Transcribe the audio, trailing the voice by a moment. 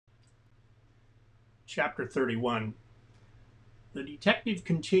Chapter 31. The detective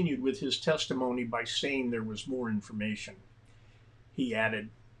continued with his testimony by saying there was more information. He added,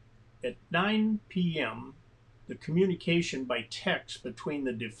 at 9 p.m., the communication by text between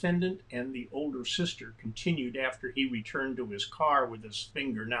the defendant and the older sister continued after he returned to his car with his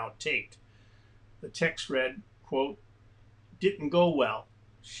finger now taped. The text read, quote, didn't go well.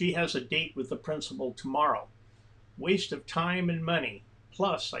 She has a date with the principal tomorrow. Waste of time and money.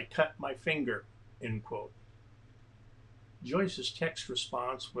 Plus, I cut my finger, end quote. Joyce's text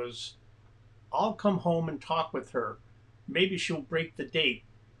response was, I'll come home and talk with her. Maybe she'll break the date.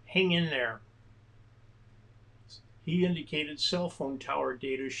 Hang in there. He indicated cell phone tower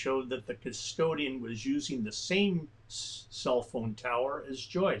data showed that the custodian was using the same cell phone tower as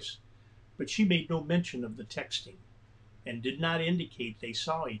Joyce, but she made no mention of the texting and did not indicate they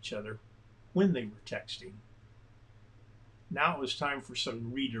saw each other when they were texting. Now it was time for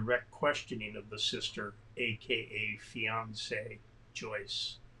some redirect questioning of the sister, aka fiancée,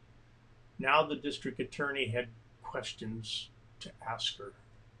 Joyce. Now the district attorney had questions to ask her.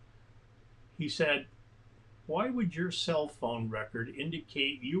 He said, why would your cell phone record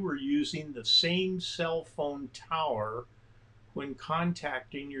indicate you were using the same cell phone tower when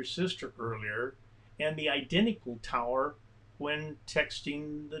contacting your sister earlier and the identical tower when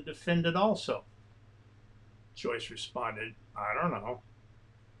texting the defendant also? Joyce responded, I don't know.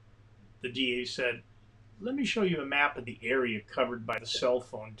 The DA said, let me show you a map of the area covered by the cell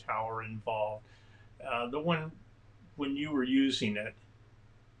phone tower involved, the one when you were using it.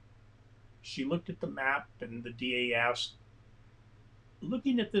 She looked at the map and the DA asked,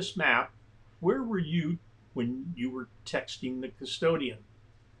 looking at this map, where were you when you were texting the custodian?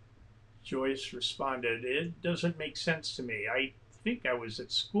 Joyce responded, it doesn't make sense to me. I think I was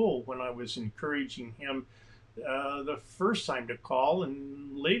at school when I was encouraging him the first time to call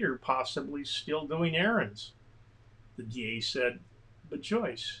and later possibly still doing errands. The DA said, but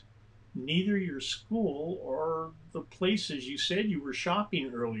Joyce, neither your school or the places you said you were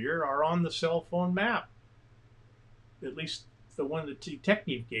shopping earlier are on the cell phone map. At least the one the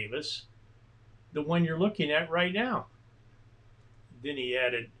detective gave us, the one you're looking at right now. Then he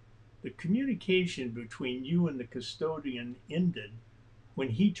added, the communication between you and the custodian ended when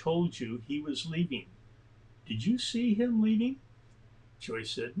he told you he was leaving. Did you see him leaving?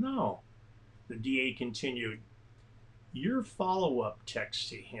 Joyce said, no. The DA continued, your follow-up text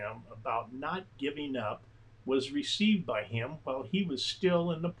to him about not giving up was received by him while he was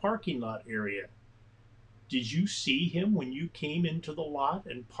still in the parking lot area. Did you see him when you came into the lot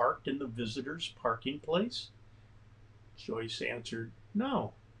and parked in the visitor's parking place? Joyce answered,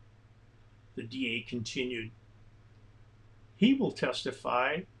 no. The DA continued, he will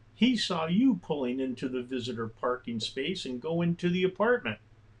testify he saw you pulling into the visitor parking space and go into the apartment.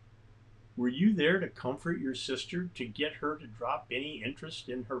 Were you there to comfort your sister to get her to drop any interest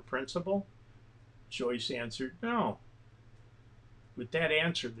in her principal? Joyce answered, no. With that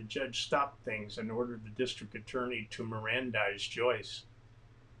answer, the judge stopped things and ordered the district attorney to Mirandize Joyce.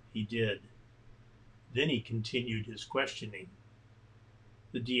 He did. Then he continued his questioning.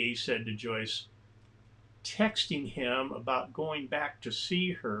 The DA said to Joyce, texting him about going back to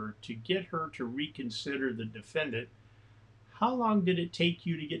see her to get her to reconsider the defendant, how long did it take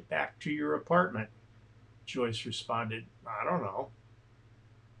you to get back to your apartment? Joyce responded, I don't know.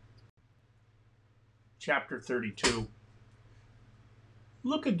 Chapter 32.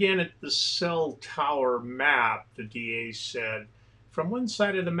 Look again at the cell tower map, the DA said. From one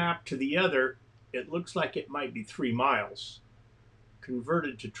side of the map to the other, it looks like it might be 3 miles.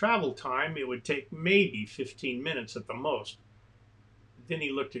 Converted to travel time, it would take maybe 15 minutes at the most. Then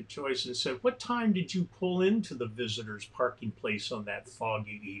he looked at Joyce and said, what time did you pull into the visitor's parking place on that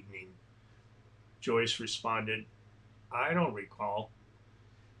foggy evening? Joyce responded, I don't recall.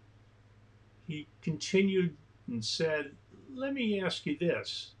 He continued and said, let me ask you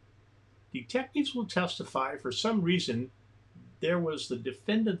this. Detectives will testify for some reason there was the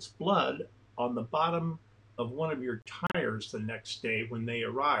defendant's blood on the bottom of one of your tires the next day when they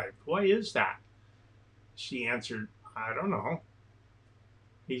arrived. Why is that? She answered, I don't know.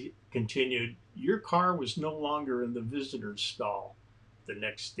 He continued, your car was no longer in the visitor's stall the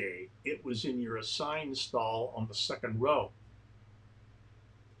next day. It was in your assigned stall on the second row.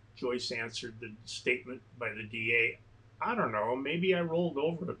 Joyce answered the statement by the DA, I don't know, maybe I rolled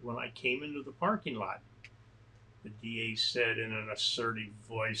over it when I came into the parking lot. The DA said in an assertive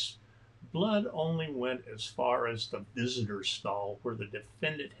voice, blood only went as far as the visitor's stall where the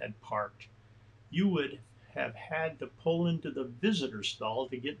defendant had parked. You would have had to pull into the visitor stall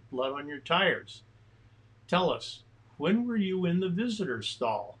to get blood on your tires. Tell us, when were you in the visitor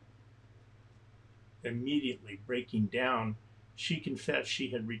stall? Immediately breaking down, she confessed she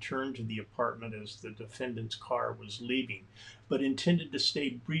had returned to the apartment as the defendant's car was leaving, but intended to stay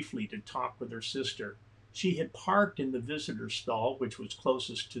briefly to talk with her sister. She had parked in the visitor stall, which was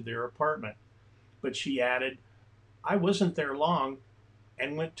closest to their apartment, but she added, "I wasn't there long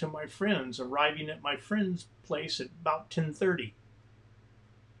and went to my friend's, arriving at my friend's place at about 10:30."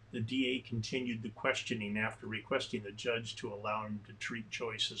 The DA continued the questioning after requesting the judge to allow him to treat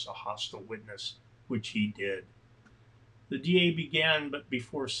Joyce as a hostile witness, which he did. The DA began, but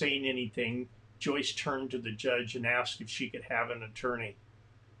before saying anything, Joyce turned to the judge and asked if she could have an attorney.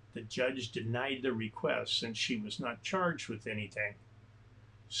 The judge denied the request since she was not charged with anything.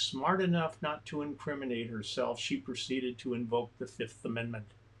 Smart enough not to incriminate herself, she proceeded to invoke the Fifth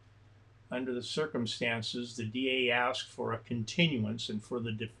Amendment. Under the circumstances, the DA asked for a continuance and for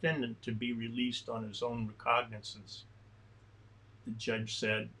the defendant to be released on his own recognizance. The judge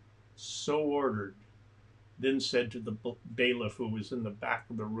said, "So ordered," then said to the bailiff, who was in the back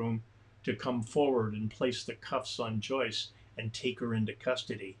of the room, to come forward and place the cuffs on Joyce and take her into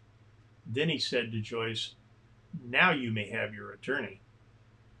custody. Then he said to Joyce, "Now you may have your attorney."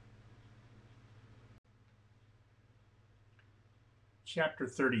 Chapter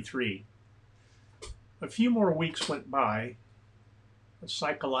 33. A few more weeks went by. A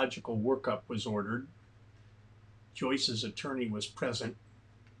psychological workup was ordered. Joyce's attorney was present.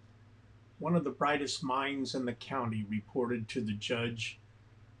 One of the brightest minds in the county reported to the judge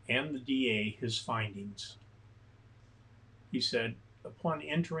and the DA his findings. He said, upon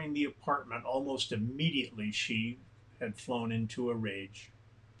entering the apartment, almost immediately she had flown into a rage.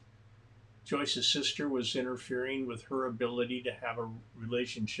 Joyce's sister was interfering with her ability to have a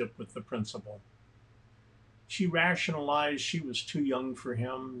relationship with the principal. She rationalized she was too young for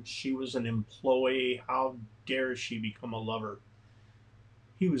him. She was an employee. How dare she become a lover?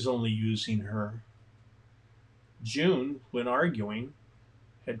 He was only using her. June, when arguing,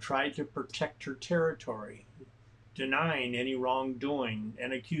 had tried to protect her territory, denying any wrongdoing,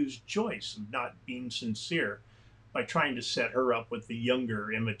 and accused Joyce of not being sincere by trying to set her up with the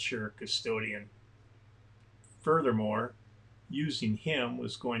younger, immature custodian. Furthermore, using him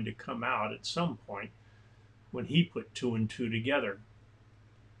was going to come out at some point when he put two and two together.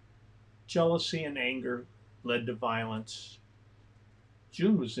 Jealousy and anger led to violence.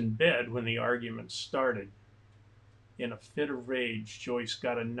 June was in bed when the argument started. In a fit of rage, Joyce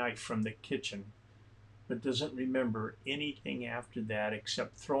got a knife from the kitchen, but doesn't remember anything after that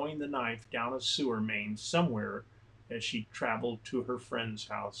except throwing the knife down a sewer main somewhere as she traveled to her friend's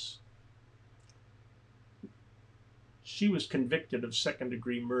house. She was convicted of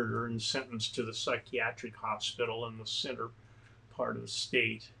second-degree murder and sentenced to the psychiatric hospital in the center part of the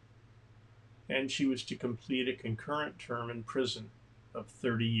state, and she was to complete a concurrent term in prison of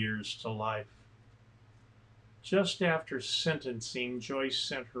 30 years to life. Just after sentencing, Joyce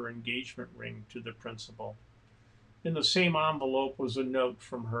sent her engagement ring to the principal. In the same envelope was a note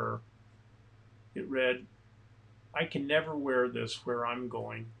from her. It read, "I can never wear this where I'm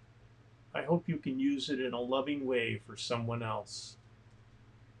going. I hope you can use it in a loving way for someone else."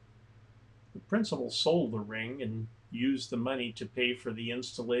 The principal sold the ring and used the money to pay for the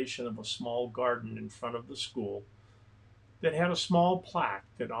installation of a small garden in front of the school that had a small plaque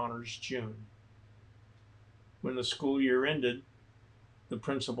that honors June. When the school year ended, the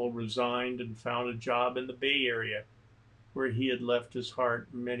principal resigned and found a job in the Bay Area, where he had left his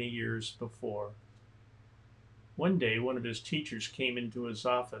heart many years before. One day, one of his teachers came into his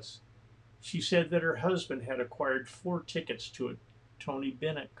office. She said that her husband had acquired 4 tickets to a Tony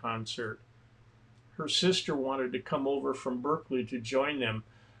Bennett concert. Her sister wanted to come over from Berkeley to join them.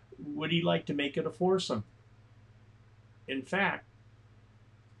 Would he like to make it a foursome? In fact,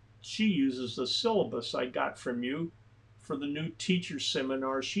 she uses the syllabus I got from you for the new teacher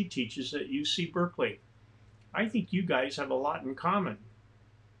seminar she teaches at UC Berkeley. I think you guys have a lot in common.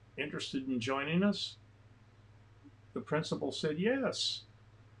 Interested in joining us?" The principal said yes,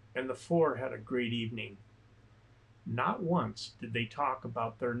 and the 4 had a great evening. Not once did they talk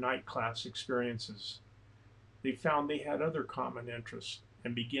about their night class experiences. They found they had other common interests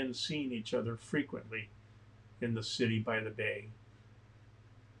and began seeing each other frequently in the city by the bay.